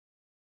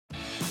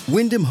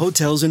Wyndham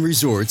Hotels and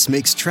Resorts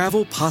makes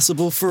travel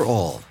possible for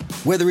all.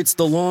 Whether it's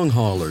the long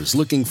haulers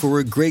looking for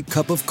a great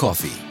cup of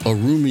coffee, a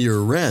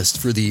roomier rest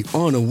for the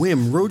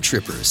on-a-whim road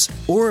trippers,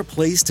 or a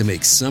place to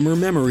make summer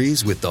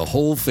memories with the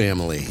whole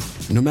family.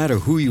 No matter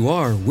who you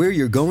are, where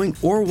you're going,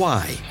 or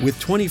why, with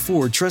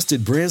 24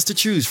 trusted brands to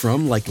choose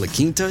from like La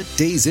Quinta,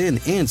 Days Inn,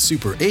 and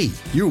Super 8,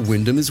 your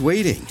Wyndham is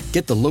waiting.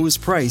 Get the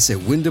lowest price at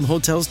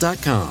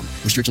WyndhamHotels.com.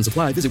 Restrictions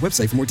apply. Visit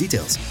website for more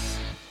details.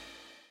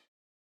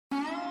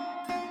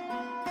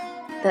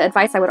 The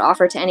advice I would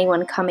offer to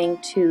anyone coming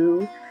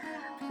to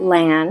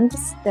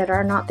lands that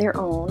are not their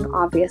own,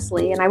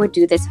 obviously, and I would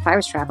do this if I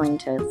was traveling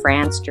to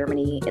France,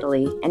 Germany,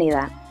 Italy, any of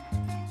that,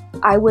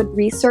 I would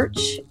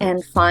research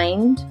and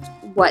find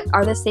what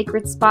are the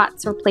sacred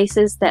spots or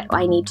places that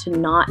I need to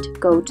not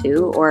go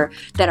to or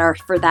that are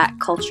for that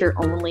culture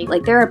only.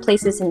 Like there are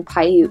places in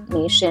Paiute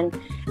Nation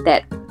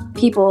that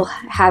people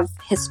have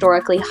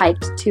historically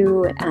hiked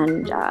to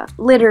and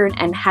littered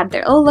and had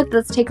their, oh, look,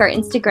 let's take our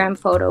Instagram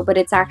photo. But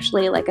it's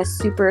actually like a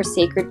super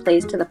sacred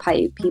place to the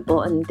Paiute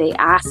people. And they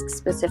ask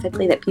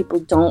specifically that people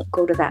don't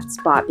go to that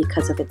spot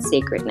because of its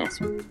sacredness.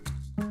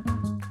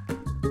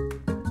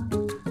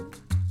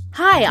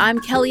 Hi, I'm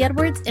Kelly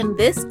Edwards, and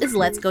this is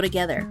Let's Go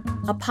Together,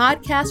 a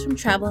podcast from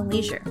Travel and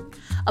Leisure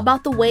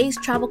about the ways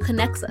travel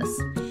connects us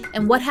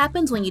and what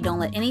happens when you don't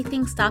let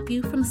anything stop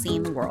you from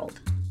seeing the world.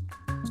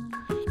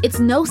 It's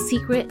no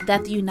secret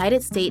that the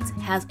United States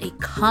has a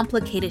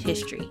complicated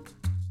history,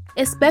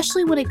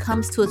 especially when it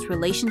comes to its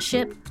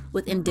relationship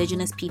with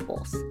indigenous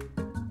peoples.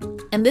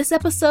 In this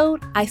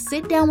episode, I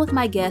sit down with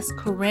my guest,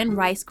 Corinne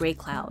Rice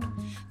Greycloud,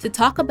 to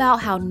talk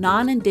about how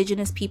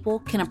non-indigenous people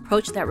can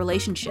approach that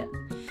relationship,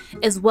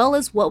 as well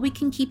as what we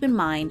can keep in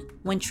mind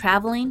when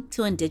traveling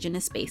to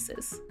indigenous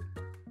spaces.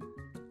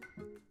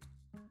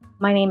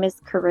 My name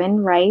is Corinne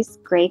Rice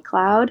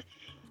Greycloud.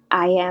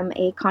 I am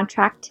a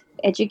contract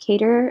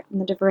educator in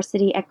the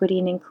diversity, equity,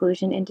 and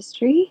inclusion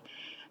industry.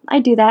 I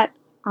do that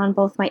on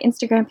both my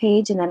Instagram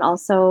page and then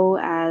also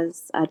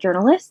as a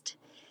journalist.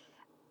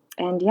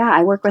 And yeah,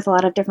 I work with a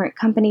lot of different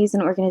companies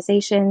and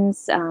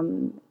organizations,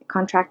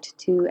 contract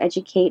to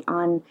educate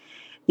on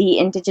the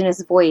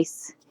Indigenous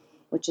voice,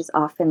 which is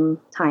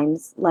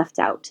oftentimes left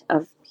out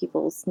of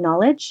people's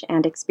knowledge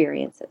and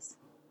experiences.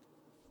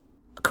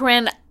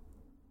 Corinne,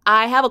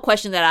 I have a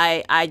question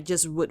that I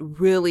just would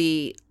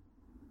really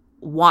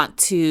want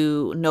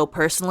to know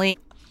personally.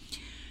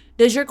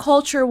 Does your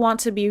culture want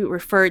to be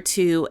referred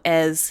to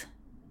as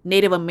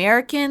Native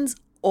Americans,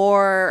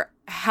 or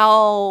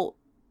how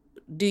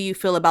do you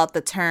feel about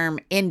the term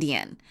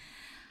Indian?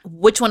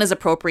 Which one is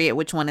appropriate?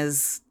 Which one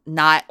is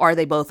not? Are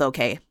they both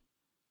okay?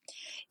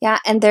 Yeah,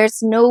 and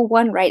there's no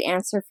one right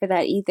answer for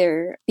that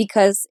either,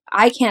 because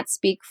I can't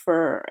speak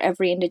for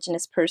every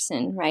Indigenous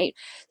person, right?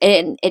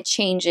 And it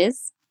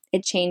changes.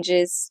 It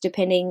changes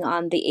depending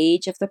on the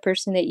age of the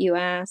person that you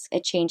ask.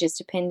 It changes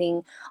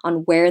depending on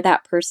where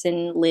that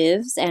person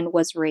lives and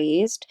was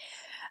raised.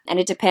 And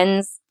it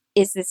depends,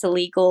 is this a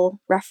legal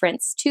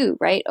reference too,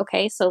 right?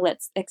 Okay, so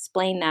let's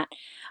explain that.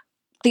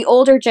 The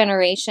older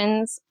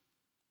generations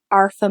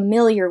are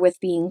familiar with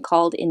being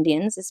called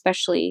Indians,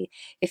 especially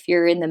if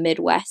you're in the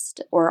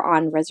Midwest or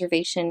on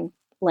reservation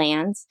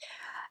lands.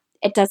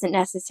 It doesn't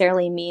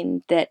necessarily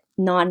mean that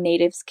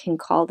non-natives can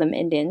call them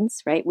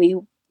Indians, right? We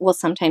will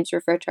sometimes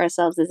refer to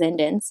ourselves as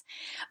Indians,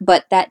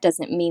 but that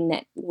doesn't mean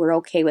that we're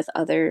okay with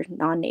other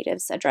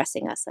non-natives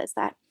addressing us as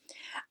that.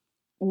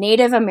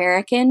 Native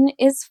American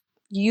is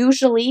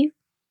usually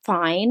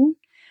fine,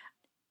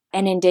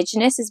 and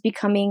Indigenous is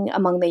becoming,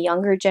 among the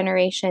younger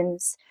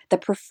generations, the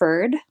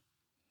preferred.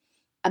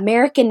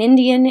 American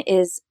Indian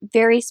is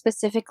very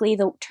specifically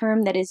the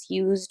term that is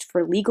used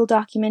for legal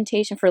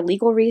documentation, for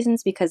legal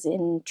reasons, because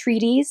in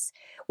treaties,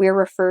 we're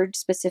referred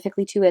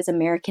specifically to as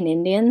American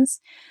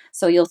Indians.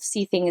 So you'll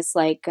see things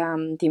like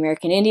the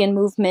American Indian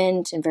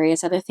movement and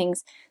various other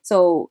things.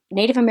 So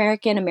Native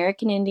American,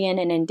 American Indian,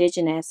 and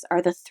Indigenous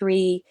are the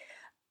three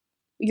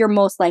you're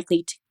most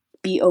likely to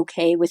be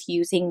okay with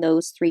using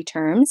those three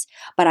terms.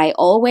 But I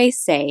always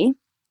say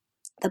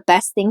the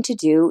best thing to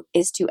do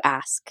is to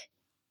ask,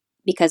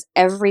 because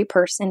every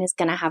person is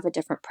going to have a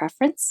different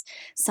preference.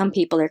 Some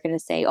people are going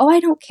to say, oh, I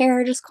don't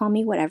care, just call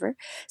me whatever.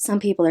 Some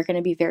people are going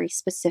to be very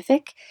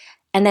specific.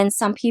 And then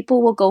some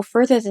people will go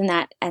further than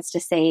that as to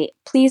say,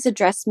 please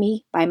address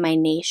me by my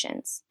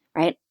nations,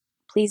 right?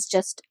 Please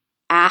just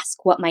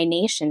ask what my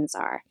nations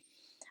are.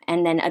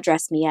 And then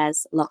address me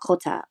as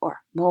Lakota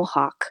or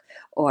Mohawk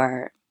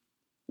or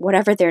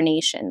whatever their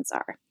nations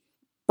are.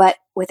 But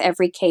with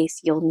every case,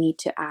 you'll need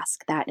to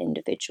ask that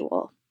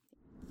individual.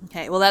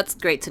 Okay, well, that's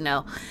great to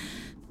know.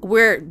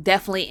 We're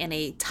definitely in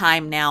a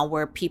time now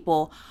where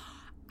people,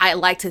 I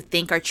like to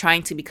think, are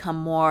trying to become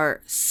more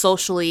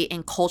socially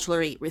and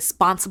culturally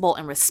responsible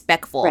and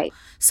respectful. Right.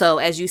 So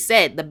as you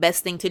said, the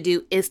best thing to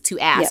do is to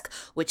ask,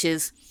 which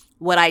is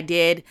what I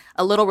did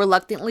a little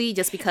reluctantly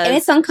just because. And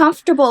it's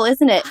uncomfortable,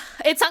 isn't it?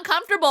 It's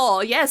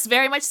uncomfortable. Yes,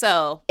 very much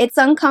so. It's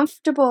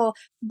uncomfortable.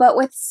 But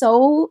with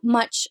so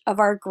much of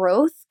our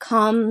growth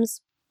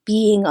comes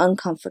being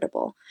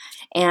uncomfortable.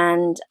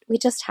 And we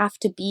just have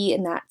to be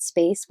in that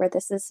space where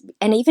this is,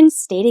 and even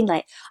stating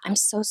like, I'm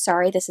so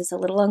sorry, this is a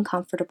little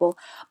uncomfortable,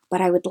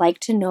 but I would like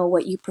to know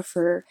what you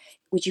prefer.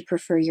 Would you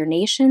prefer your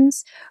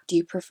nations? Do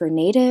you prefer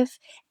native?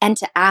 And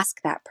to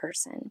ask that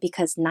person,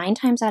 because 9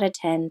 times out of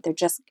 10, they're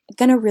just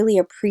going to really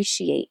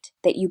appreciate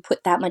that you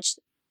put that much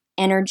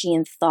energy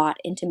and thought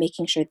into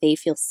making sure they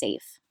feel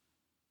safe.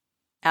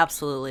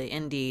 Absolutely.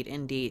 Indeed.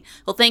 Indeed.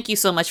 Well, thank you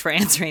so much for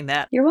answering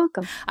that. You're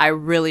welcome. I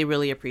really,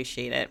 really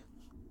appreciate it.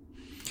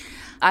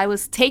 I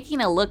was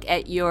taking a look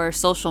at your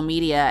social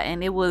media,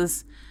 and it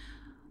was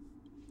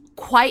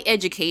quite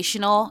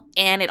educational,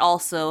 and it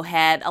also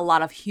had a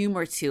lot of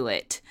humor to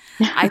it.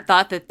 I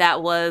thought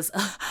that was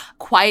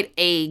quite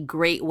a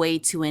great way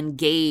to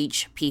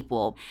engage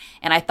people.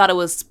 And I thought it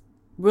was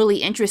really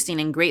interesting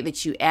and great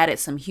that you added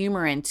some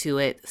humor into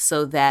it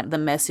so that the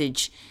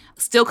message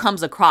still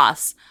comes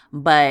across,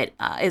 but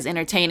is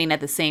entertaining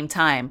at the same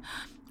time.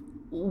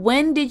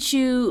 When did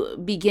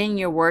you begin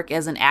your work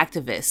as an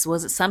activist?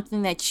 Was it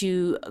something that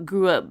you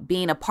grew up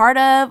being a part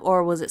of,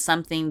 or was it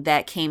something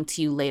that came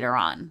to you later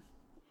on?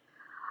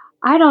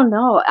 I don't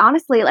know.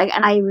 Honestly,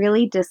 and I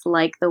really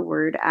dislike the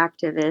word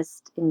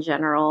activist in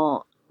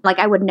general.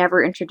 I would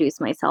never introduce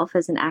myself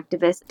as an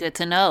activist. Good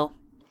to know.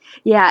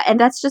 Yeah, and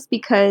that's just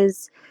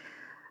because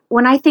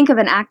when I think of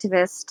an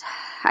activist,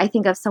 I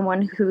think of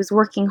someone who's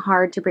working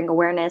hard to bring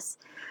awareness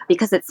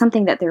because it's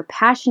something that they're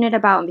passionate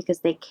about and because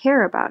they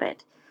care about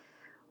it.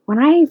 When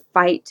I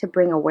fight to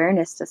bring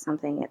awareness to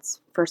something, it's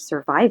for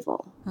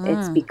survival.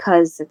 It's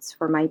because it's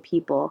for my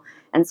people.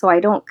 And so I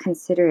don't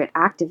consider it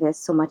activist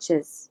so much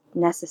as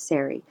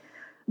necessary.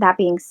 That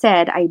being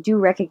said, I do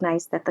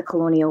recognize that the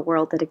colonial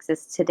world that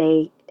exists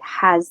today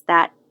has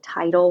that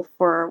title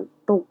for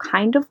the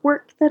kind of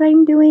work that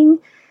I'm doing.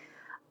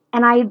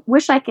 And I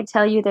wish I could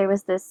tell you there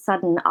was this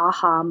sudden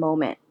aha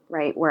moment,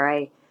 right, where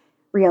I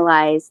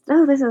realized,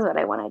 oh, this is what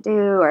I want to do,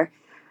 or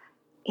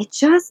it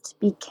just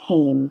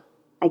became,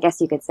 I guess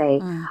you could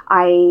say.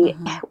 I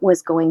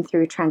was going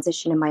through a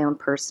transition in my own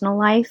personal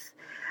life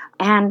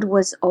and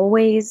was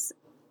always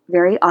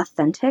very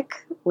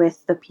authentic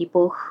with the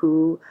people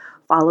who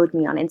followed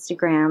me on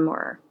Instagram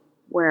or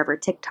wherever,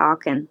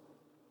 TikTok, and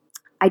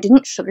I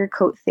didn't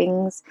sugarcoat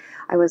things.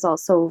 I was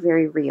also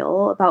very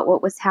real about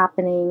what was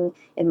happening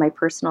in my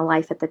personal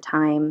life at the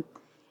time.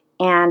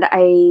 And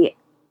I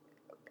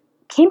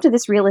came to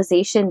this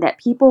realization that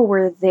people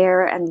were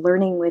there and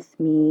learning with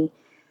me,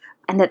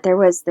 and that there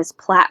was this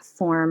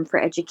platform for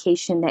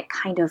education that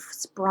kind of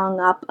sprung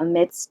up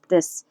amidst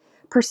this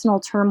personal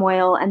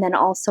turmoil, and then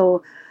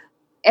also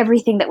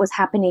everything that was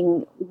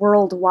happening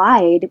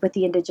worldwide with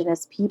the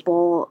Indigenous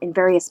people in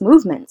various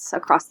movements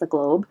across the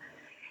globe.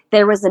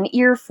 There was an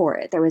ear for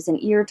it. There was an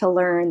ear to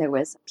learn.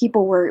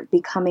 People were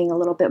becoming a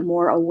little bit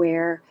more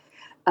aware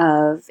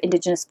of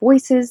Indigenous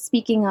voices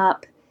speaking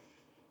up.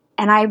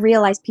 And I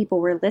realized people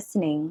were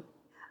listening.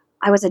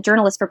 I was a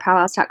journalist for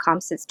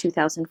powwows.com since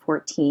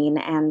 2014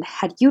 and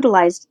had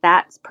utilized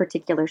that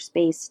particular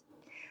space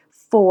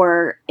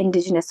for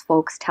Indigenous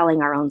folks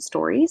telling our own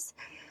stories,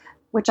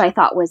 which I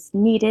thought was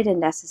needed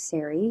and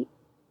necessary.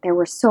 There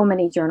were so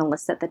many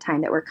journalists at the time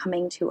that were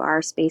coming to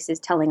our spaces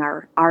telling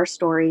our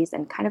stories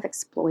and kind of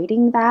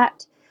exploiting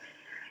that.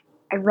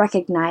 I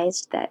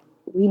recognized that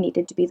we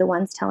needed to be the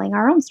ones telling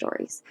our own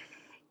stories.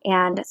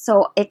 And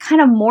so it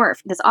kind of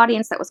morphed. This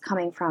audience that was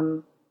coming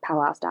from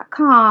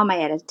powwows.com, I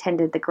had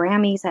attended the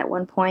Grammys at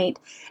one point,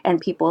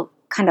 and people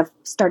kind of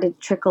started to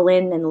trickle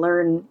in and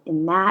learn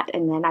in that.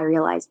 And then I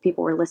realized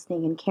people were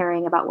listening and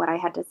caring about what I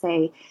had to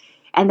say.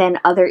 And then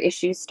other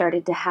issues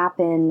started to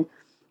happen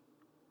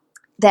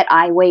that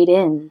I weighed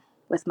in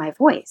with my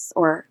voice,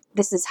 or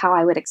this is how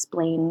I would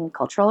explain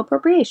cultural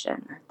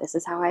appropriation, or this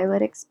is how I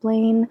would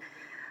explain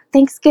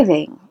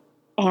Thanksgiving.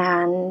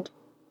 And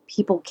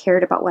people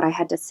cared about what I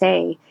had to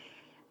say.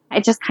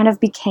 It just kind of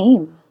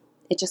became.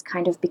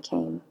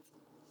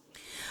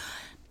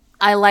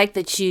 I like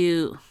that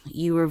you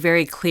were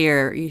very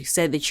clear. You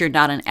said that you're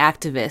not an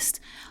activist.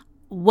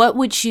 What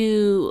would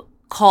you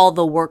call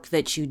the work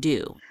that you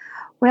do?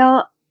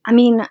 Well, I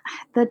mean,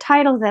 the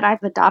title that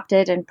I've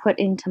adopted and put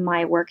into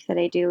my work that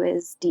I do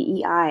is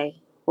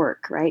DEI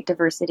work, right?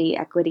 Diversity,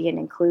 equity, and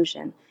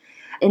inclusion.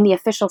 In the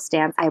official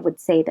stance, I would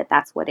say that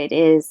that's what it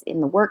is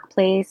in the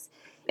workplace.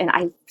 And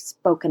I've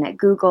spoken at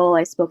Google,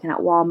 I've spoken at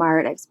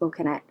Walmart, I've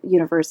spoken at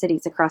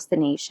universities across the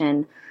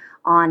nation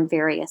on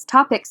various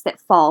topics that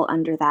fall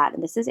under that.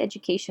 And this is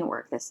education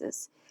work. This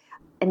is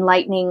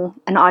enlightening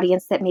an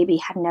audience that maybe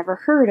had never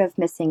heard of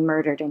missing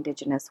murdered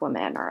Indigenous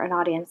women, or an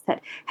audience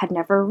that had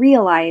never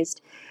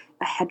realized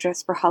a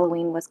headdress for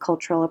Halloween was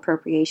cultural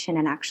appropriation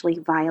and actually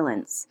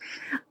violence,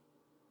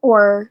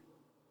 or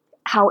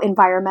how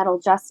environmental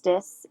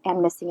justice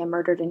and missing and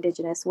murdered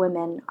Indigenous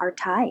women are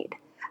tied,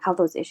 how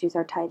those issues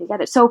are tied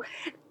together. So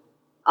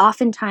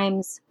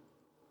oftentimes,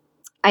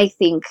 I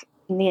think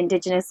in the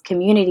Indigenous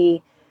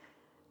community,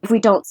 if we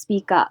don't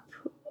speak up,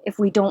 if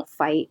we don't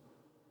fight,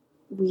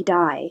 we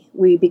die.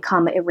 We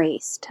become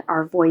erased.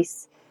 Our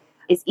voice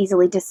is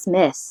easily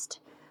dismissed.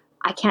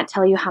 I can't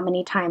tell you how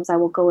many times I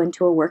will go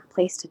into a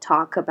workplace to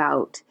talk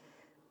about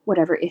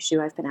whatever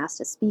issue I've been asked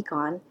to speak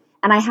on.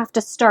 And I have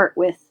to start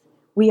with,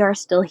 we are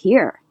still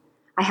here.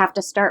 I have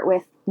to start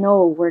with,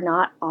 no, we're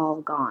not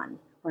all gone.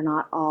 We're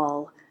not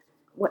all,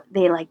 what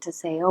they like to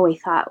say, oh, we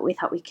thought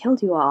we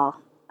killed you all.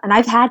 And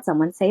I've had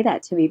someone say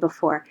that to me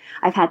before.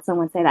 I've had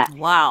someone say that.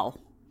 Wow.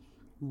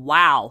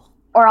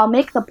 Or I'll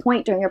make the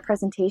point during a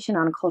presentation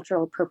on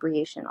cultural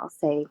appropriation. I'll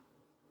say,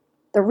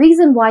 the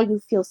reason why you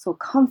feel so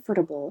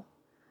comfortable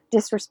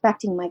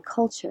disrespecting my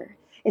culture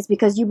is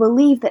because you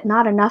believe that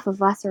not enough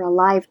of us are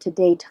alive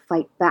today to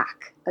fight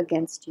back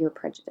against your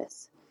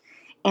prejudice.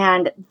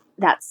 And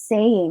that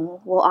saying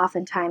will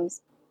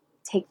oftentimes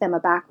take them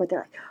aback where they're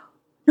like,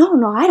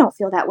 no, I don't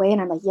feel that way.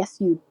 And I'm like, yes,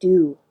 you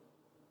do.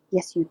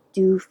 Yes, you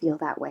do feel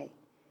that way.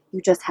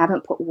 You just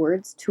haven't put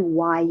words to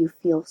why you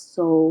feel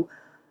so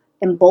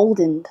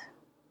emboldened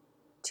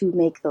to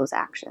make those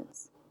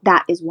actions.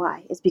 That is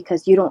why. It's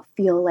because you don't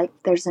feel like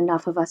there's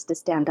enough of us to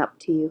stand up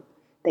to you,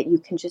 that you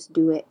can just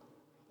do it.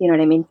 You know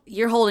what I mean?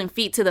 You're holding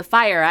feet to the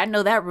fire. I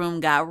know that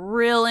room got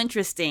real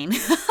interesting.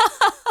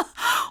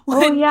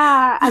 Oh,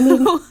 yeah. I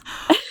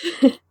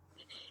mean,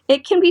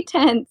 it can be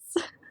tense.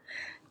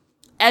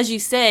 As you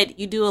said,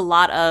 you do a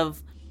lot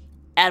of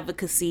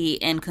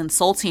advocacy and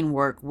consulting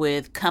work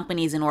with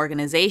companies and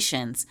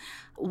organizations.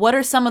 What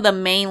are some of the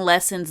main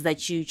lessons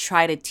that you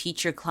try to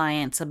teach your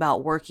clients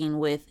about working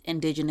with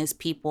Indigenous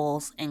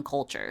peoples and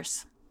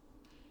cultures?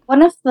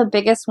 One of the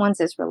biggest ones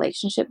is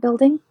relationship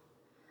building.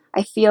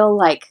 I feel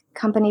like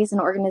companies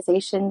and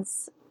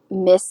organizations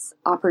miss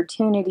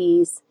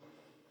opportunities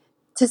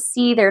to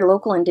see their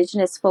local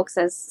Indigenous folks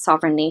as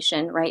sovereign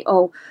nation, right?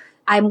 Oh,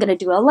 I'm going to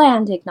do a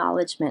land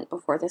acknowledgement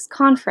before this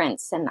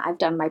conference and I've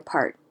done my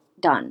part.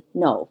 Done.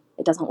 No,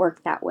 it doesn't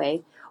work that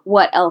way.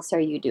 What else are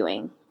you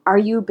doing? Are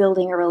you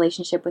building a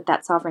relationship with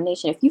that sovereign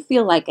nation? If you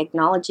feel like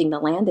acknowledging the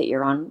land that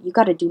you're on, you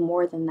got to do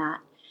more than that.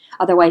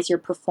 Otherwise, you're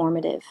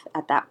performative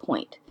at that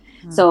point.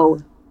 Mm-hmm. So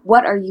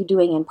what are you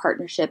doing in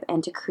partnership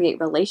and to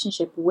create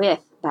relationship with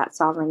that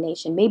sovereign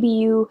nation? Maybe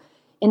you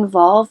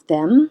involve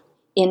them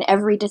in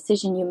every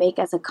decision you make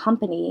as a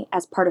company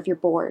as part of your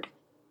board.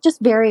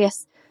 Just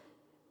various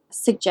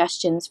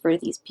suggestions for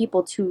these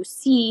people to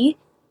see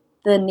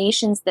the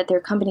nations that their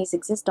companies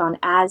exist on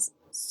as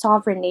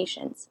sovereign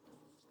nations.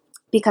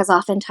 Because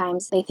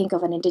oftentimes they think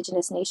of an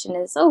Indigenous nation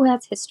as, oh,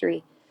 that's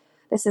history.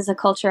 This is a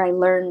culture I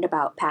learned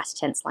about, past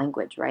tense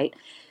language, right?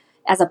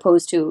 As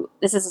opposed to,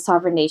 this is a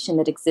sovereign nation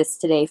that exists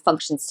today,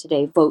 functions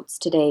today, votes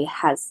today,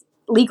 has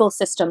legal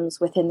systems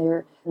within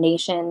their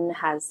nation,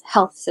 has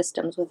health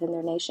systems within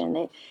their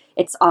nation.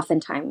 It's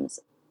oftentimes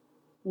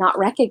not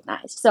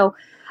recognized. So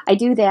I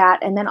do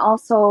that. And then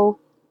also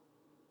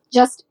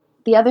just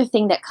the other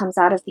thing that comes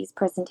out of these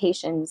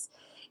presentations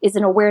is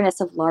an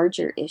awareness of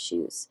larger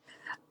issues,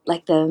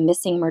 like the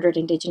missing, murdered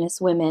Indigenous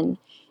women,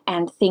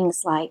 and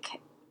things like,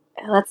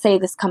 let's say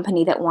this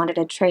company that wanted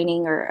a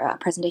training or a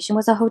presentation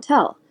was a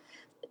hotel.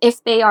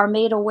 If they are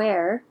made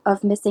aware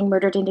of missing,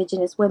 murdered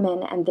Indigenous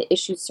women and the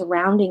issues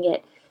surrounding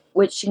it,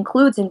 which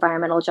includes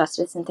environmental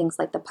justice and things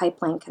like the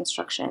pipeline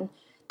construction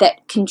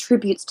that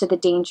contributes to the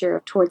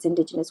danger towards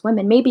Indigenous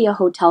women, maybe a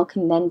hotel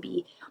can then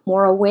be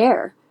more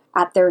aware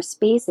at their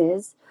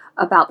spaces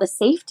about the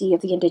safety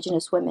of the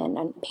Indigenous women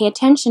and pay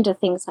attention to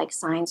things like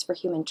signs for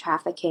human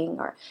trafficking,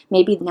 or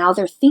maybe now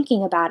they're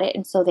thinking about it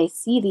and so they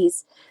see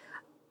these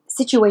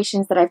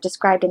situations that I've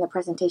described in the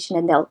presentation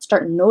and they'll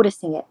start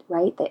noticing it,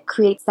 right? That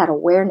creates that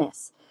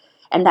awareness,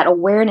 and that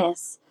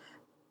awareness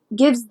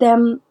gives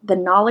them the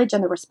knowledge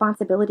and the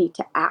responsibility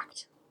to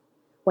act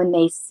when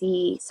they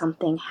see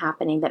something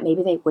happening that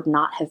maybe they would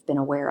not have been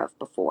aware of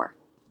before.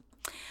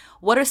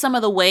 What are some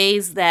of the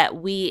ways that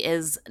we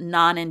as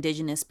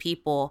non-Indigenous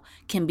people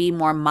can be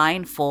more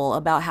mindful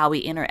about how we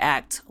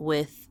interact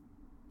with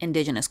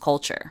Indigenous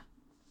culture?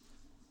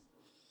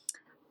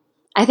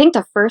 I think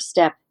the first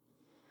step,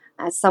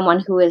 as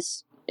someone who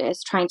is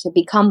trying to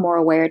become more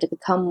aware, to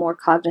become more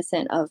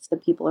cognizant of the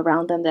people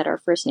around them that are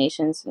First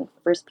Nations and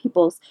First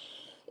Peoples,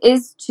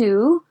 is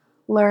to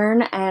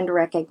learn and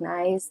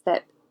recognize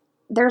that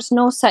there's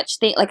no such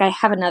thing, like I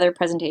have another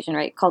presentation,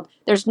 right, called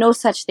There's No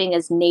Such Thing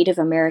as Native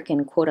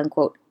American, quote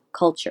unquote,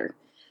 culture.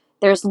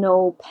 There's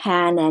no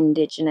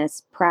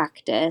pan-Indigenous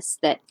practice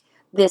that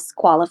this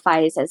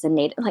qualifies as a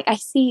Native. Like I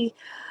see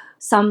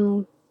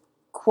some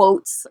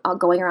quotes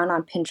going around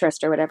on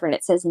Pinterest or whatever, and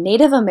it says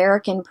Native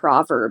American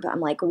proverb. I'm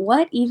like,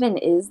 what even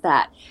is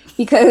that?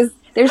 Because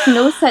there's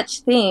no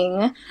such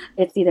thing.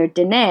 It's either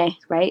Dene,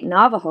 right,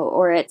 Navajo,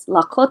 or it's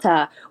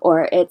Lakota,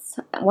 or it's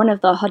one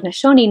of the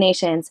Haudenosaunee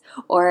nations,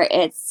 or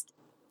it's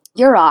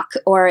Yurok,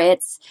 or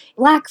it's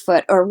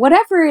Blackfoot, or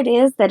whatever it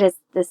is that is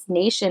this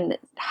nation that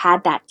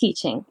had that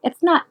teaching.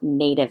 It's not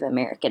Native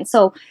American.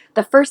 So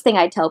the first thing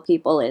I tell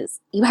people is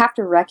you have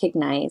to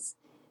recognize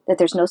that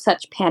there's no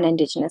such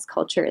pan-Indigenous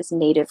culture as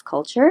Native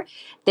culture.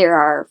 There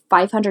are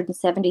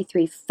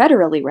 573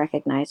 federally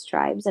recognized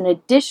tribes, and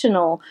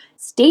additional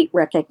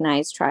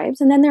state-recognized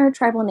tribes, and then there are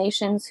tribal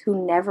nations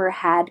who never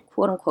had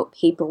quote-unquote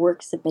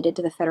paperwork submitted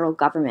to the federal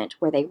government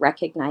where they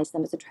recognize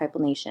them as a tribal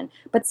nation,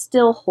 but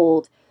still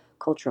hold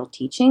cultural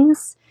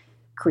teachings,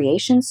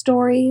 creation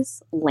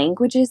stories,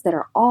 languages that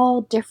are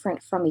all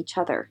different from each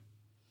other.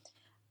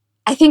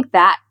 I think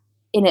that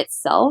in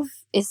itself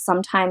is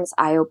sometimes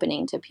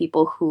eye-opening to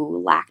people who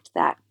lacked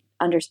that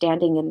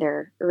understanding in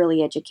their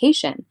early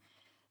education.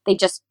 They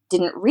just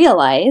didn't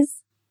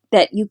realize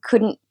that you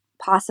couldn't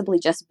possibly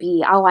just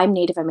be, oh, I'm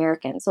Native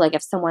American. So like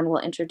if someone will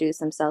introduce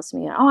themselves to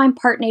me, oh, I'm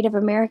part Native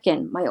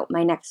American,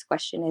 my next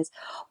question is,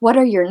 what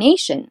are your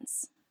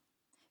nations?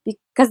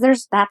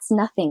 Because that's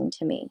nothing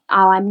to me.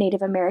 Oh, I'm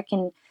Native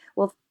American.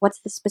 Well, what's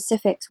the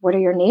specifics? What are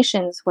your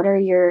nations?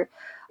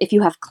 If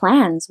you have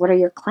clans, what are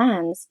your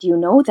clans? Do you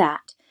know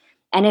that?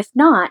 And if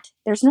not,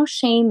 there's no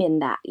shame in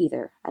that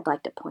either, I'd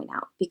like to point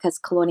out, because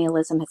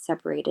colonialism has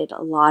separated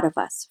a lot of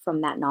us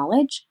from that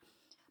knowledge.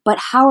 But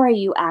how are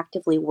you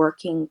actively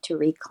working to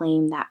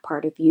reclaim that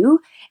part of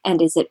you?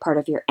 And is it part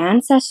of your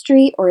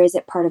ancestry or is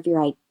it part of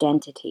your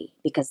identity?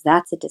 Because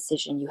that's a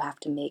decision you have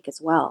to make as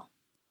well.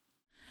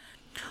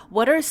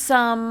 What are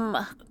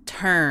some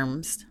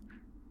terms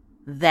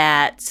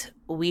that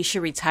we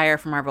should retire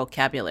from our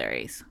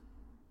vocabularies?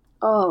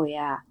 Oh,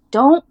 yeah.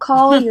 Don't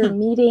call your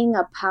meeting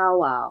a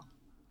powwow.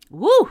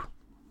 Woo!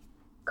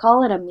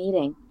 Call it a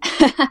meeting.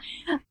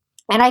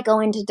 And I go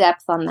into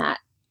depth on that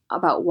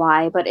about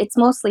why, but it's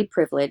mostly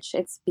privilege.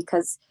 It's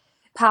because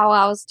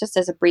powwows, just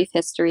as a brief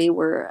history,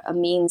 were a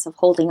means of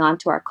holding on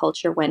to our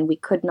culture when we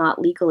could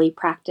not legally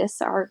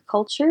practice our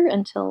culture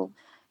until,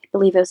 I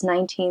believe it was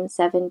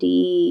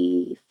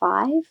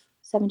 1975,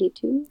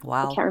 72.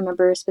 Wow. I can't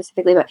remember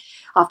specifically, but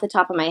off the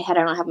top of my head,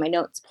 I don't have my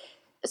notes.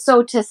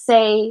 So to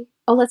say,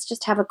 oh, let's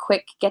just have a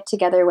quick get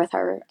together with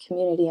our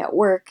community at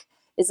work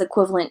is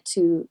equivalent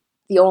to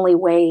the only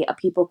way a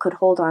people could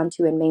hold on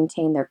to and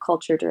maintain their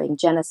culture during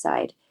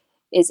genocide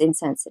is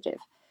insensitive.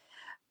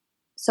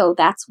 So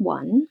that's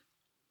one.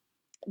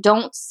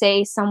 Don't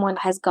say someone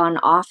has gone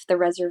off the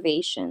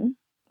reservation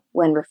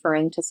when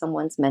referring to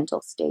someone's mental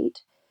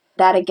state.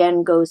 That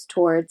again goes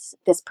towards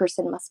this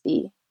person must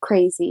be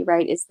crazy,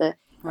 right? Is the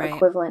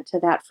equivalent to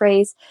that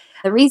phrase.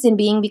 The reason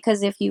being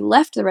because if you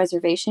left the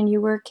reservation,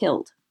 you were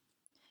killed.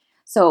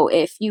 So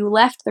if you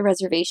left the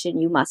reservation,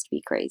 you must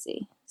be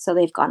crazy. So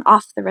they've gone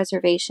off the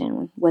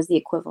reservation was the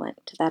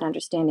equivalent to that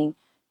understanding.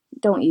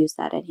 Don't use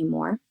that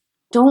anymore.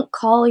 Don't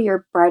call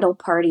your bridal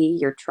party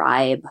your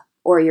tribe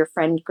or your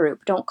friend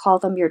group. Don't call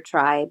them your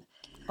tribe.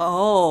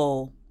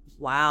 Oh,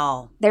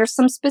 wow. There's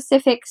some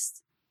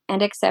specifics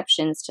and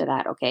exceptions to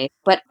that, okay?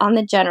 But on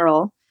the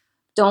general,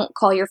 don't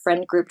call your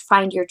friend group,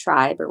 find your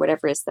tribe, or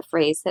whatever is the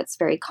phrase that's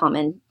very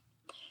common,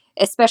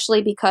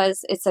 especially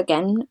because it's,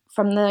 again,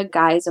 from the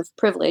guise of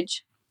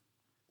privilege.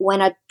 When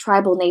a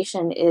tribal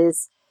nation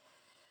is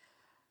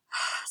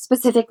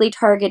specifically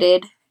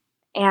targeted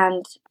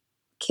and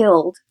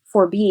killed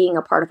for being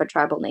a part of a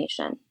tribal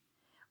nation,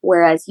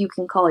 whereas you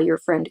can call your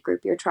friend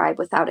group your tribe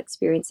without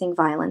experiencing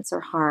violence or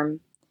harm.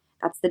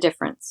 That's the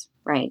difference,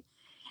 right?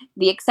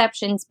 The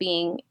exceptions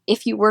being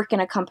if you work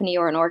in a company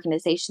or an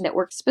organization that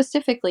works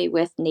specifically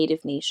with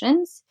Native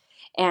nations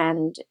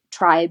and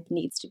tribe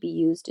needs to be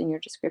used in your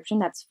description,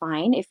 that's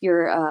fine. If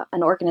you're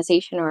an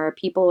organization or a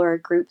people or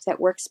a group that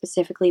works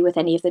specifically with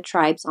any of the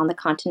tribes on the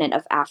continent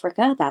of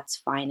Africa, that's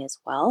fine as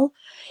well.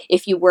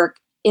 If you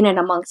work in and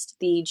amongst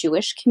the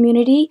Jewish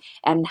community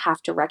and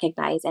have to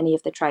recognize any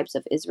of the tribes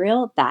of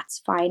Israel, that's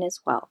fine as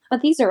well.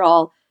 But these are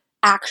all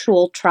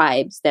actual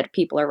tribes that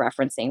people are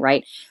referencing,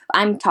 right?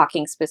 I'm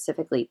talking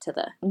specifically to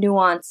the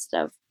nuance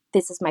of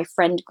this is my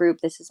friend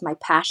group, this is my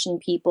passion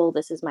people,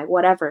 this is my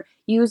whatever.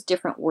 Use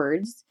different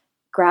words,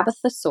 grab a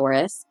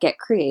thesaurus, get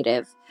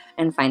creative,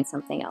 and find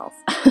something else.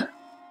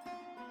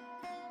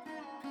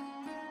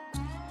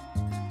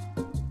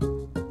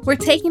 We're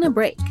taking a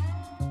break.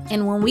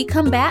 And when we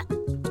come back,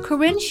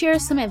 Corinne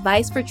shares some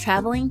advice for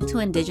traveling to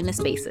Indigenous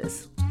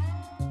spaces.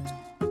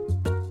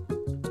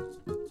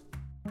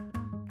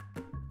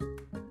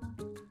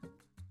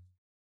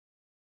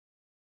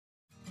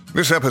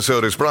 This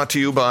episode is brought to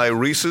you by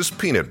Reese's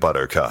Peanut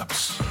Butter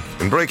Cups.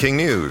 In breaking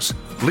news,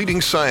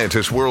 leading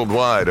scientists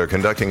worldwide are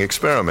conducting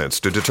experiments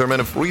to determine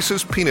if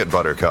Reese's Peanut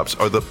Butter Cups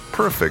are the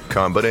perfect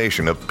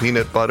combination of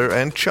peanut butter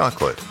and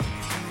chocolate.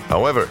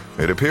 However,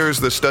 it appears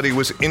the study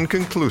was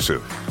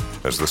inconclusive,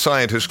 as the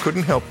scientists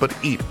couldn't help but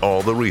eat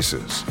all the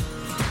Reese's.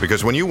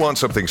 Because when you want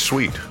something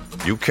sweet,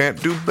 you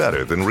can't do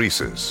better than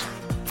Reese's.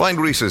 Find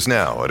Reese's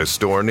now at a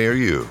store near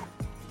you.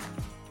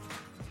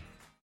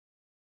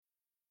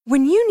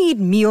 When you need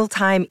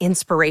mealtime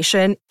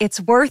inspiration,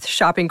 it's worth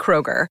shopping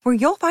Kroger, where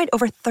you'll find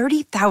over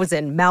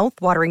 30,000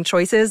 mouth-watering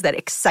choices that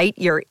excite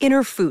your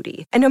inner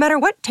foodie. And no matter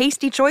what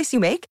tasty choice you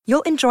make,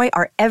 you'll enjoy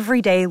our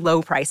everyday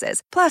low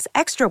prices, plus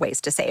extra ways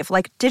to save,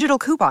 like digital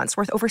coupons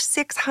worth over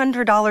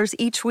 $600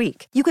 each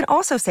week. You can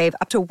also save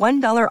up to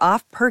 $1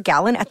 off per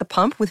gallon at the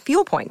pump with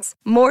fuel points.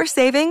 More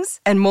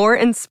savings and more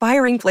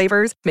inspiring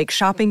flavors make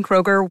shopping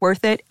Kroger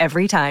worth it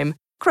every time.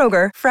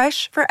 Kroger,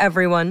 fresh for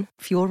everyone.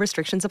 Fuel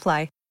restrictions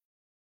apply.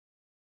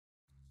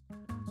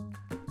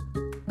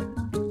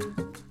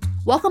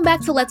 Welcome back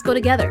to Let's Go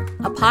Together,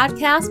 a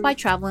podcast by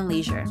Travel and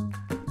Leisure.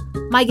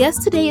 My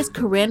guest today is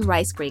Corinne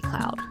Rice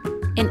Greycloud,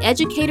 an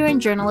educator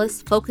and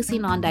journalist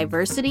focusing on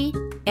diversity,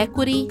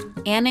 equity,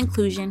 and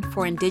inclusion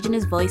for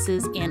Indigenous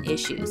voices and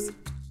issues.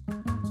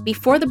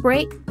 Before the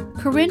break,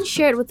 Corinne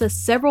shared with us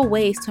several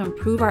ways to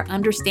improve our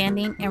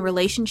understanding and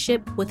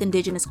relationship with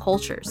Indigenous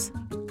cultures.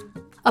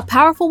 A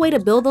powerful way to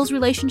build those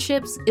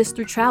relationships is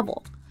through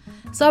travel.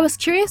 So I was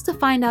curious to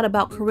find out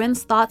about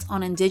Corinne's thoughts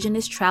on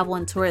Indigenous travel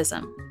and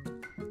tourism.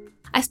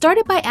 I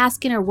started by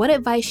asking her what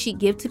advice she'd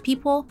give to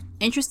people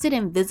interested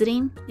in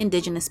visiting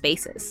Indigenous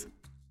spaces.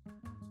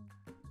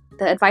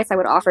 The advice I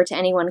would offer to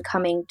anyone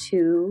coming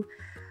to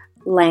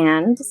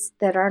lands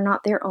that are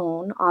not their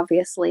own,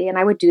 obviously, and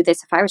I would do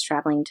this if I was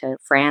traveling to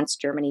France,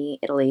 Germany,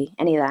 Italy,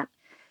 any of that,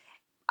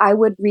 I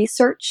would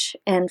research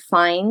and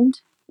find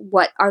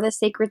what are the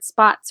sacred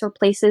spots or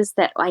places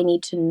that I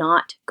need to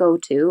not go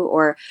to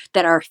or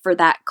that are for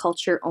that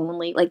culture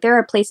only. Like there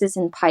are places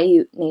in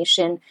Paiute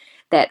Nation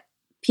that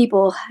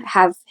people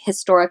have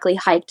historically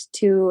hiked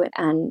to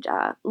and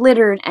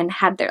littered and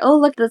had their, oh,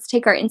 look, let's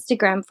take our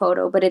Instagram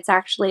photo. But it's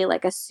actually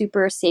like a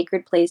super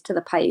sacred place to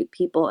the Paiute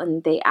people.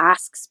 And they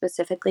ask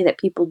specifically that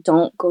people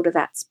don't go to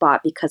that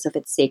spot because of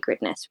its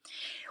sacredness.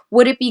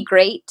 Would it be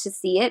great to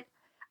see it?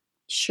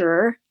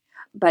 Sure.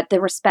 But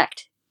the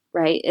respect,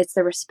 right? It's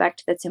the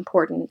respect that's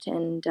important.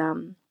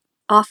 And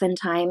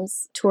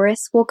oftentimes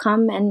tourists will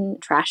come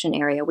and trash an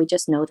area. We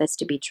just know this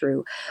to be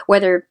true.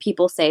 Whether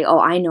people say, oh,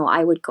 I know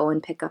I would go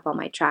and pick up all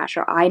my trash,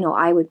 or I know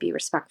I would be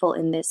respectful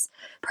in this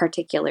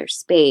particular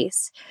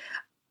space.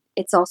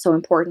 It's also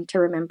important to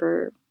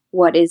remember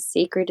what is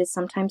sacred is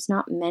sometimes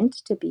not meant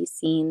to be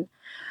seen.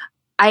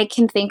 I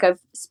can think of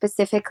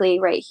specifically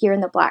right here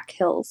in the Black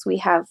Hills, we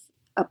have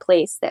a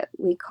place that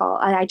we call,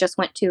 I just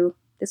went to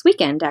this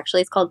weekend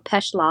actually, it's called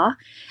Peshla.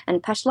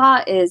 And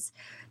Peshla is,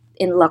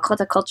 in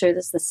Lakota culture,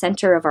 this is the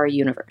center of our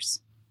universe.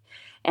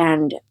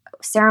 And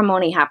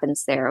ceremony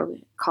happens there,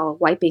 we call a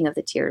wiping of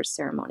the tears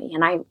ceremony.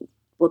 And I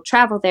will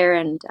travel there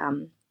and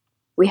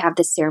we have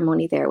this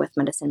ceremony there with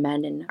medicine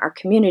men in our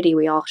community.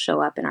 We all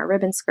show up in our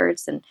ribbon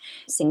skirts and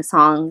sing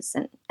songs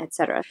and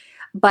etc.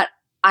 But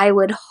I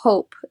would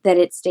hope that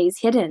it stays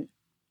hidden.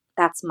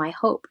 That's my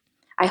hope.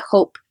 I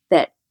hope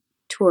that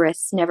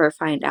tourists never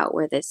find out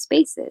where this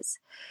space is,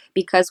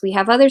 because we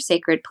have other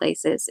sacred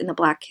places in the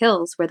Black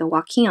Hills where the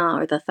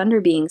Wakian or the Thunder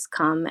Beings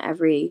come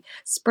every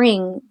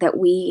spring that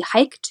we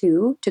hike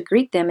to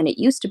greet them. And it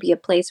used to be a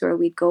place where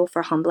we'd go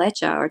for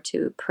hamblecha or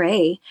to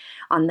pray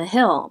on the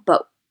hill,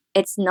 but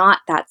it's not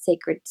that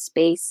sacred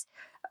space,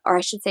 or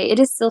I should say it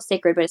is still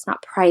sacred, but it's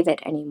not private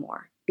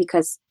anymore,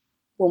 because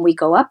when we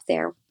go up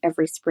there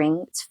every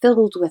spring, it's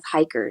filled with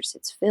hikers.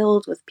 It's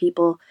filled with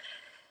people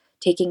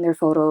taking their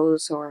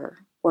photos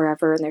or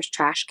wherever, and there's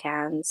trash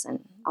cans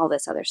and all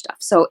this other stuff.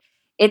 So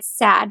it's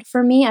sad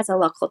for me as a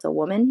Lakota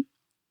woman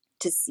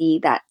to see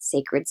that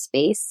sacred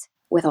space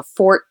with a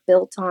fort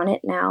built on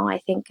it now, I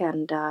think,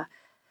 and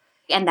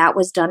that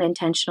was done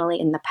intentionally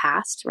in the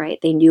past, right?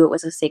 They knew it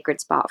was a sacred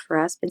spot for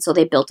us, and so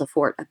they built a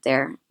fort up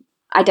there.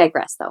 I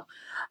digress, though.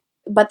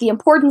 But the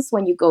importance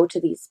when you go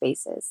to these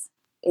spaces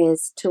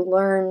is to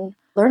learn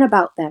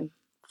about them,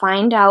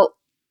 find out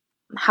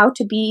how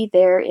to be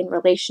there in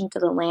relation to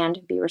the land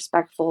and be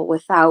respectful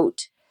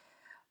without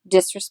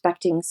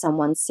disrespecting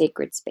someone's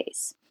sacred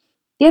space.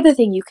 The other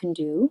thing you can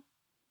do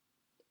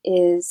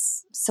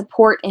is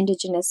support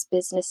Indigenous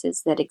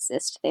businesses that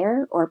exist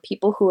there, or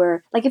people who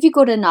are, like if you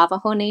go to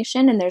Navajo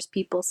Nation and there's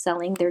people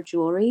selling their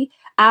jewelry,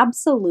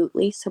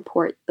 absolutely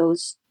support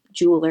those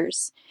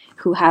jewelers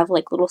who have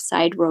like little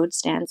side road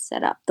stands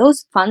set up.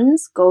 Those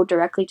funds go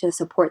directly to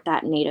support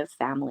that Native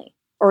family.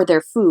 Or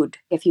their food.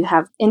 If you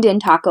have Indian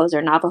tacos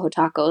or Navajo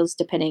tacos,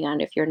 depending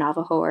on if you're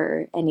Navajo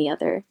or any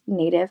other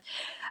Native,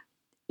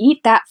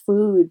 eat that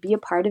food, be a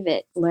part of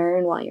it,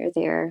 learn while you're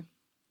there.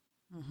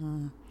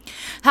 Mm-hmm.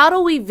 How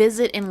do we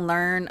visit and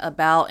learn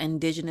about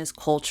Indigenous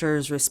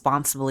cultures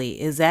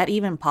responsibly? Is that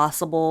even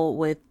possible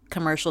with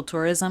commercial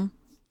tourism?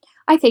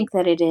 I think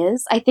that it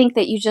is. I think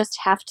that you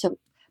just have to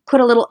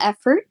put a little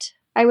effort,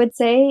 I would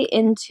say,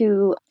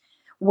 into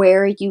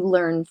where you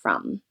learn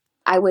from.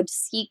 I would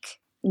seek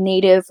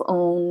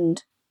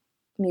Native-owned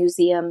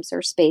museums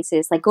or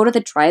spaces, like go to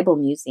the tribal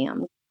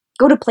museum,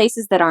 go to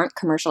places that aren't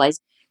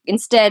commercialized.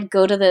 Instead,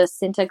 go to the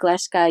Sinta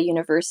Gleshka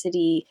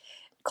University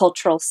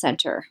Cultural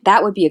Center.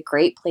 That would be a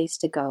great place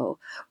to go.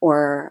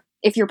 Or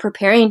If you're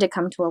preparing to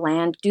come to a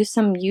land, do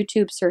some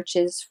YouTube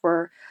searches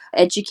for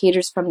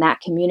educators from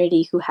that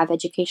community who have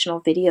educational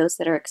videos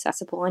that are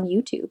accessible on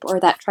YouTube, or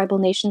that Tribal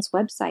Nations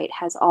website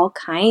has all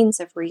kinds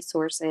of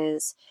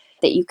resources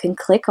that you can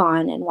click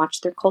on and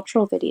watch their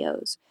cultural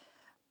videos.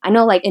 I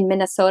know, like in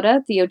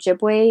Minnesota, the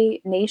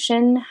Ojibwe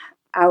Nation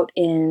out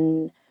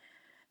in,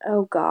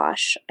 oh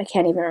gosh, I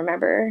can't even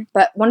remember,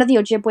 but one of the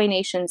Ojibwe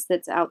nations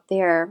that's out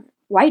there,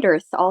 White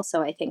Earth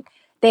also, I think,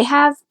 they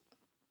have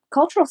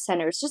cultural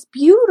centers, just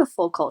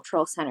beautiful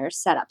cultural centers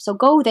set up. So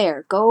go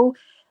there, go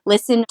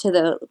listen to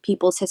the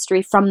people's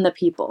history from the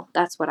people.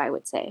 That's what I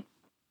would say.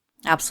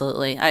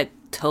 Absolutely. I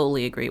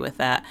totally agree with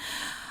that.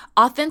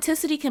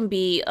 Authenticity can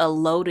be a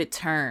loaded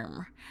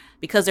term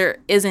because there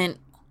isn't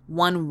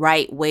one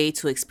right way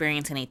to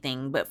experience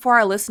anything. But for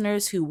our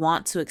listeners who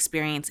want to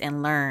experience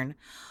and learn,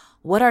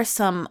 what are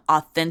some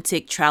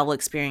authentic travel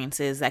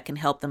experiences that can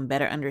help them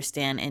better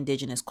understand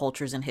Indigenous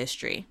cultures and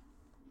history?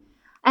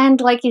 And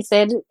like you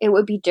said, it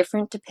would be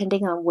different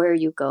depending on where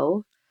you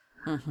go.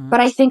 Mm-hmm.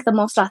 But I think the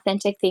most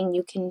authentic thing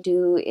you can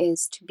do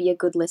is to be a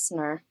good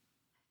listener,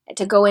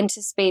 to go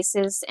into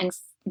spaces and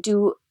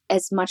do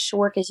as much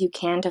work as you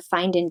can to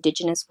find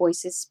Indigenous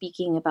voices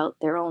speaking about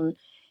their own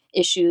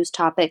issues,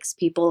 topics,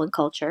 people, and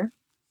culture.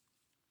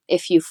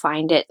 If you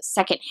find it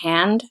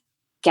secondhand,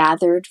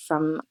 gathered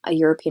from a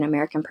European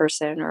American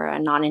person or a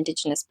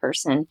non-Indigenous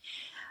person,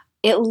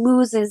 it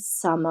loses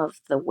some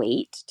of the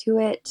weight to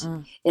it.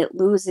 It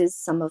loses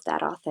some of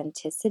that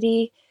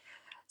authenticity.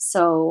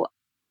 So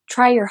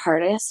try your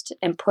hardest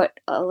and put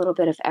a little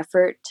bit of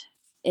effort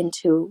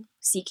into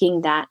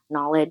seeking that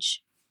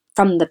knowledge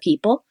from the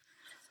people.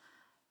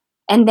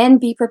 And then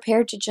be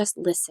prepared to just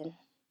listen.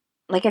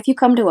 Like if you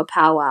come to a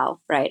powwow,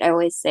 right? I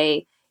always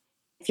say,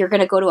 if you're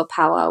going to go to a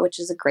powwow, which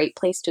is a great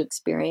place to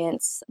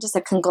experience just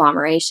a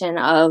conglomeration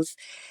of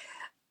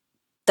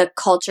the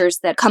cultures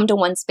that come to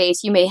one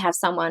space. You may have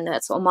someone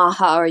that's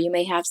Omaha, or you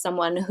may have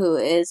someone who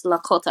is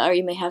Lakota, or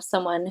you may have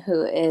someone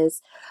who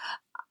is,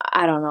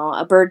 I don't know,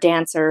 a bird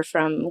dancer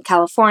from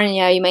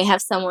California. You may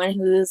have someone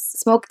who's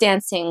smoke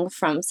dancing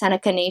from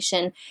Seneca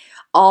Nation,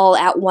 all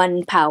at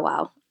one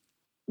powwow.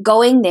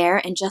 Going there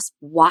and just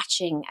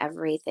watching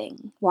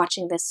everything,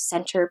 watching this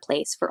center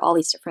place for all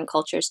these different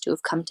cultures to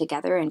have come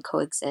together and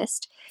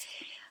coexist.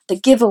 The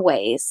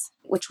giveaways,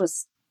 which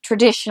was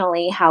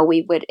traditionally how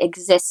we would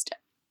exist.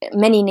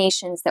 Many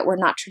nations that were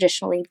not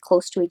traditionally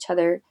close to each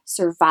other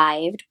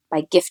survived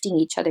by gifting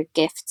each other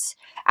gifts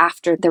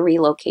after the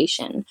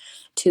relocation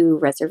to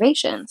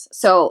reservations.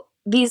 So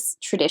these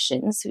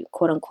traditions,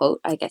 quote unquote,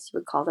 I guess you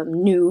would call them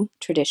new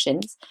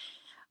traditions,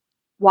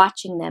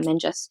 watching them and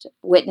just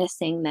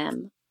witnessing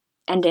them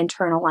and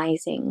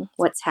internalizing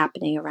what's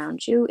happening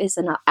around you is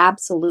an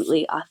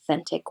absolutely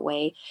authentic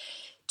way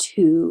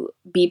to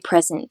be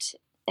present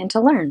and to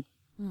learn.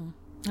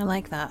 I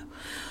like that.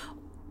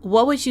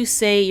 What would you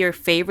say your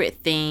favorite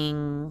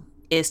thing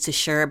is to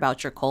share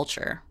about your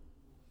culture?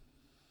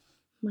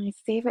 My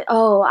favorite?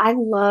 Oh, I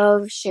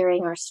love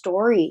sharing our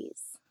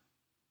stories.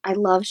 I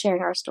love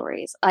sharing our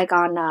stories. Like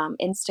on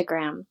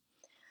Instagram,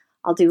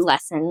 I'll do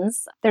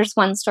lessons. There's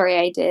one story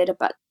I did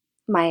about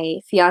my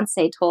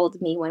fiance told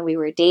me when we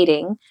were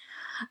dating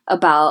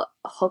about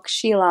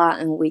Hokshila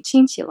and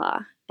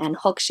Wichinchila. And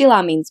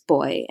Hokshila means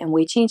boy, and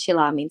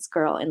Wichinchila means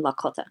girl in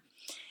Lakota.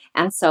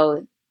 And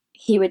so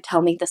he would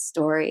tell me the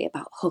story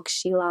about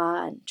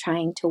Hokshila and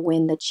trying to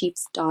win the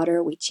chief's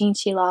daughter,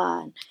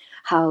 Wichinchila, and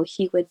how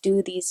he would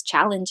do these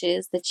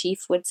challenges the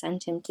chief would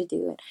send him to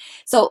do.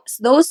 So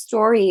those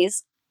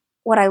stories,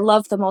 what I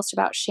love the most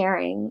about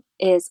sharing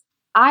is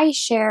I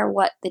share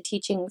what the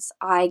teachings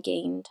I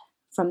gained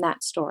from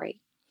that story.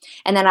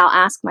 And then I'll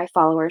ask my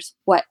followers,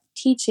 what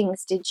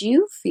teachings did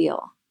you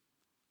feel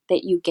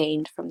that you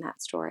gained from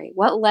that story?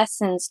 What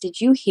lessons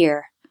did you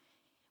hear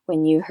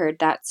when you heard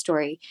that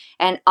story?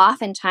 And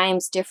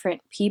oftentimes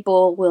different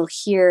people will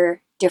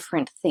hear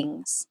different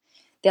things.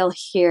 They'll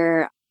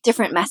hear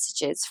different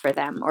messages for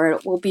them, or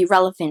it will be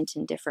relevant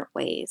in different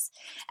ways.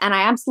 And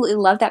I absolutely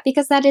love that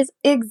because that is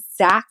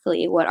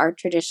exactly what our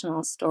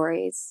traditional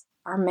stories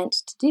are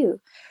meant to do.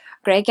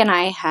 Greg and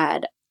I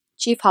had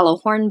Chief Hollow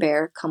Horn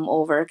Bear come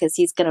over because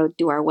he's going to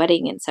do our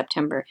wedding in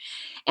September.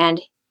 And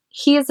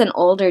he is an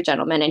older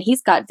gentleman, and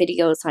he's got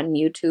videos on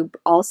YouTube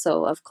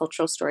also of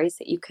cultural stories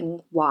that you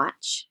can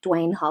watch,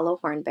 Dwayne Hollow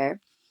Horn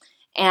Bear.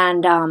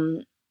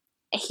 And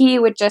he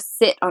would just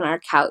sit on our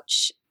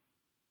couch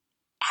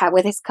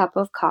with his cup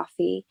of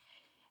coffee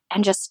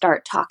and just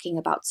start talking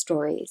about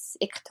stories,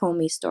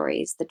 Iktomi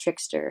stories, the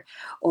trickster,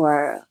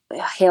 or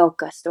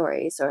Heoka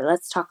stories, or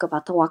let's talk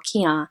about the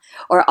Wakian,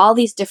 or all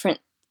these different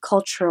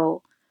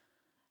cultural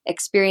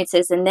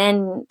experiences, and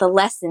then the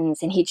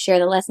lessons, and he'd share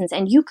the lessons,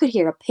 and you could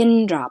hear a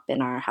pin drop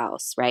in our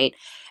house, right?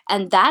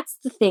 And that's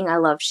the thing I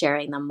love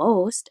sharing the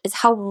most, is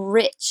how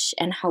rich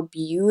and how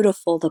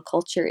beautiful the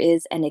culture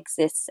is and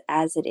exists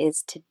as it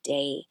is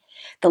today.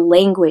 The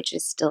language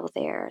is still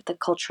there. The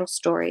cultural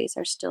stories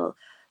are still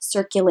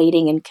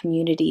circulating in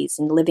communities,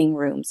 in living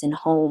rooms, in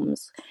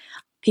homes.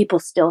 People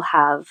still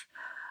have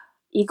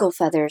eagle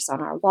feathers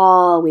on our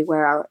wall.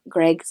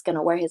 Greg's going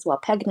to wear his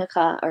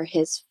wapegnica or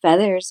his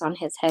feathers on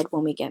his head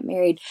when we get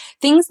married.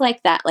 Things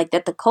like that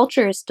the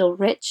culture is still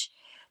rich.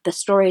 The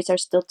stories are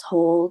still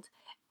told.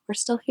 We're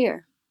still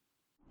here.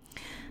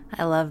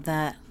 I love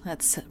that.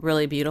 That's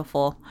really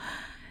beautiful.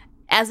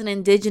 As an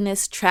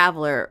Indigenous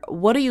traveler,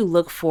 what do you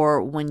look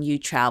for when you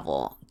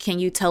travel? Can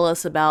you tell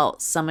us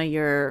about some of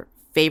your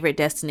favorite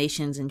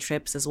destinations and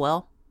trips as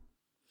well?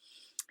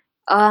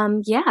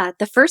 Yeah,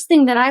 the first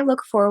thing that I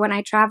look for when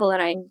I travel,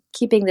 and I'm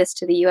keeping this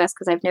to the US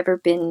because I've never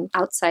been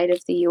outside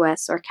of the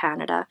US or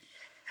Canada.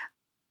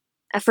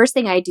 The first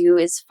thing I do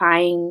is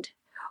find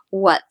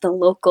what the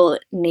local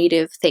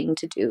native thing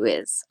to do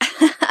is.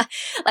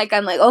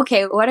 I'm like,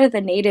 okay, what are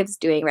the natives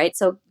doing, right?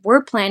 So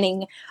we're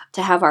planning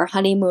to have our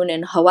honeymoon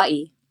in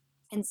Hawaii.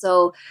 And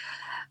so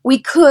we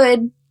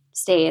could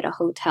stay at a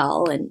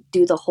hotel and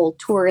do the whole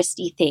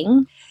touristy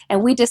thing.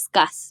 And we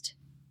discussed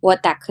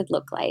what that could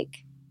look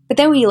like. But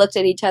then we looked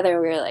at each other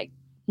and we were like,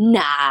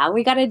 nah,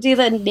 we got to do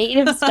the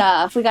native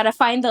stuff. We got to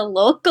find the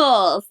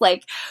locals.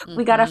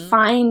 We got to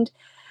find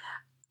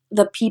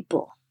the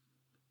people.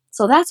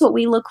 So that's what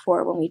we look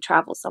for when we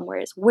travel somewhere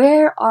is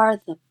where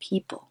are the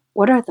people?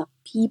 What are the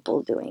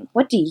people doing?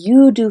 What do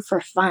you do for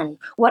fun?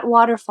 What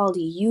waterfall do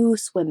you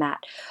swim at?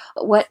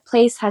 What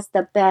place has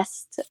the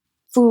best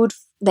food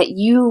that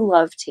you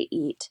love to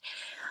eat?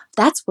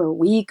 That's where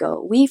we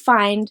go. We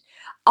find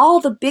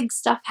all the big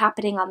stuff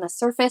happening on the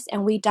surface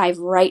and we dive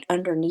right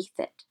underneath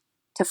it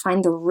to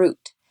find the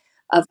root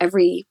of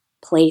every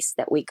place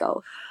that we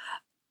go.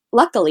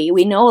 Luckily,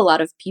 we know a lot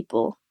of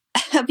people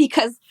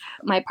because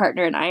my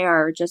partner and I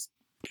are just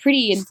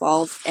pretty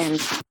involved and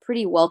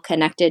pretty well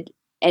connected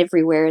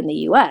everywhere in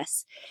the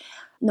US.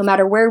 No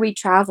matter where we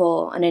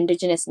travel, an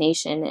Indigenous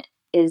nation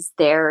is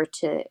there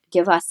to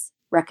give us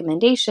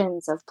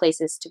recommendations of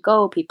places to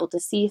go, people to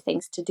see,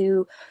 things to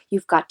do.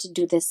 You've got to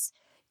do this,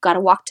 got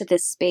to walk to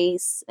this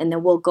space, and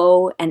then we'll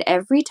go. And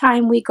every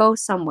time we go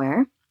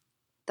somewhere,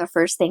 the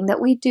first thing that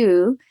we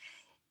do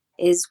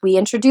is we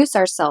introduce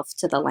ourselves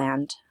to the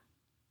land.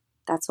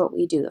 That's what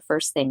we do, the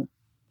first thing.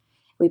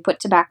 We put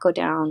tobacco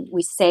down.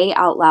 We say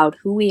out loud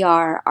who we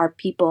are, our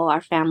people,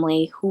 our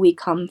family, who we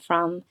come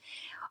from.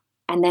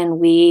 And then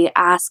we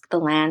ask the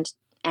land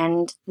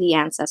and the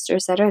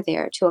ancestors that are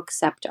there to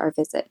accept our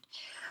visit.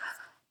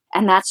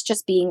 And that's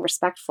just being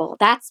respectful.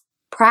 That's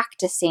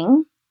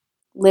practicing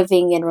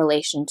living in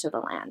relation to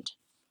the land.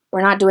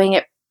 We're not doing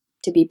it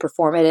to be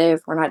performative.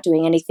 We're not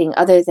doing anything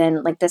other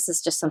than this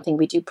is just something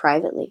we do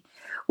privately.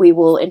 We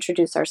will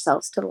introduce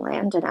ourselves to the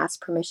land and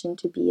ask permission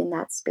to be in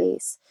that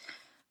space.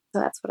 So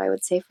that's what I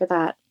would say for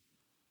that.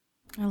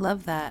 I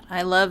love that.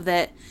 I love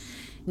that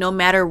no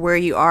matter where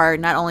you are,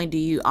 not only do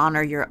you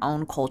honor your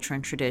own culture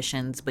and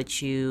traditions,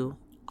 but you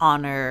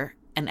honor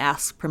and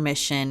ask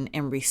permission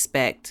and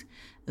respect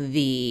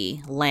the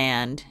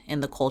land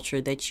and the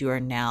culture that you are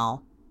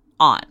now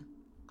on.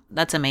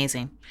 That's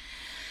amazing.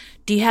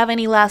 Do you have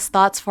any last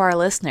thoughts for our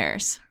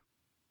listeners?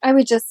 I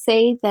would just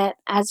say that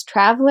as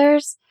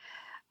travelers,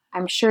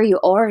 I'm sure you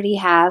already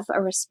have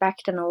a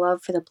respect and a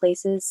love for the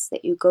places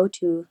that you go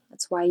to.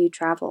 That's why you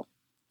travel.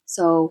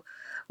 So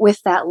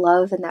with that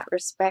love and that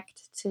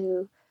respect,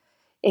 to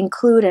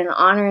include and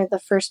honor the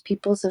first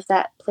peoples of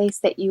that place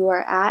that you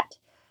are at,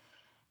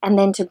 and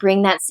then to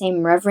bring that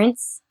same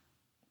reverence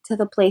to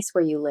the place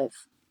where you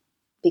live,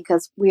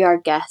 because we are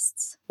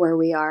guests where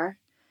we are,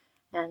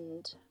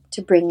 and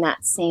to bring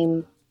that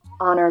same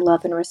honor,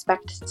 love, and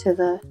respect to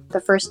the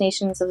First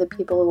Nations of the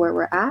people where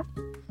we're at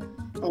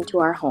and to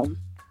our home.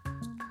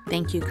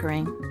 Thank you,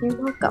 Corinne.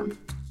 You're welcome.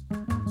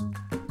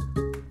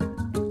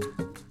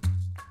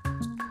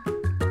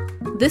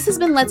 This has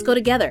been Let's Go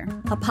Together,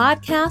 a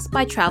podcast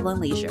by Travel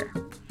and Leisure.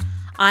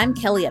 I'm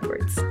Kelly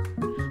Edwards.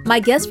 My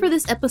guest for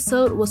this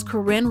episode was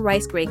Corinne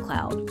Rice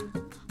Greycloud.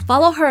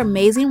 Follow her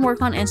amazing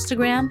work on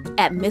Instagram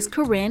at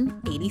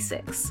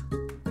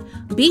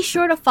MissCorinne86. Be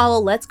sure to follow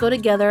Let's Go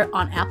Together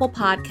on Apple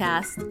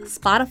Podcasts,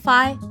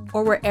 Spotify,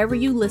 or wherever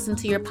you listen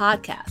to your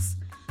podcasts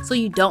so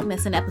you don't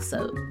miss an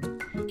episode.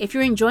 If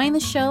you're enjoying the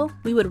show,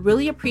 we would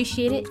really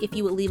appreciate it if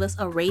you would leave us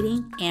a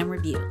rating and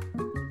review.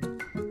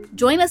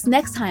 Join us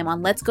next time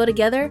on Let's Go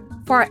Together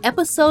for our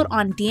episode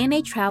on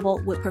DNA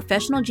travel with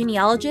professional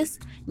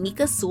genealogist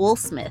Nika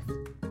Sewell-Smith.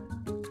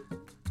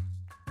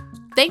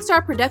 Thanks to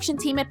our production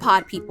team at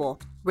Pod People,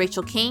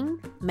 Rachel King,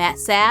 Matt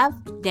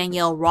Sav,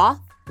 Danielle Roth,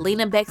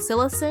 Lena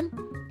Beck-Sillison,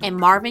 and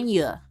Marvin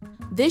Yuh.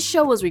 This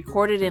show was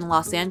recorded in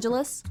Los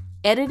Angeles,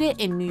 edited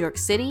in New York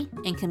City,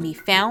 and can be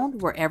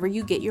found wherever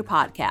you get your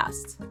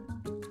podcasts.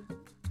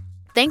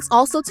 Thanks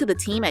also to the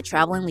team at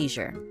Travel and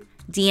Leisure,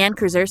 Deanne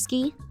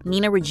Krzersky,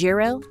 Nina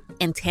Ruggiero,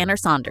 and Tanner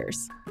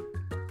Saunders.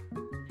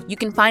 You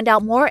can find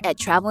out more at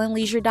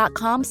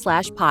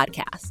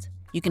travelandleisure.com/podcast.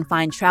 You can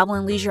find Travel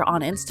and Leisure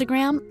on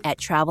Instagram at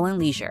Travel and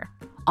Leisure,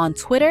 on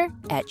Twitter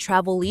at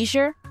Travel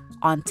Leisure,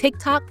 on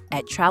TikTok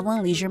at Travel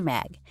and Leisure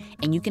Mag,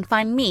 and you can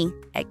find me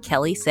at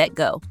Kelly Set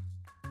Go.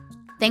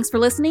 Thanks for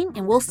listening,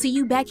 and we'll see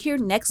you back here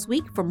next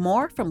week for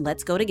more from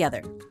Let's Go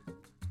Together.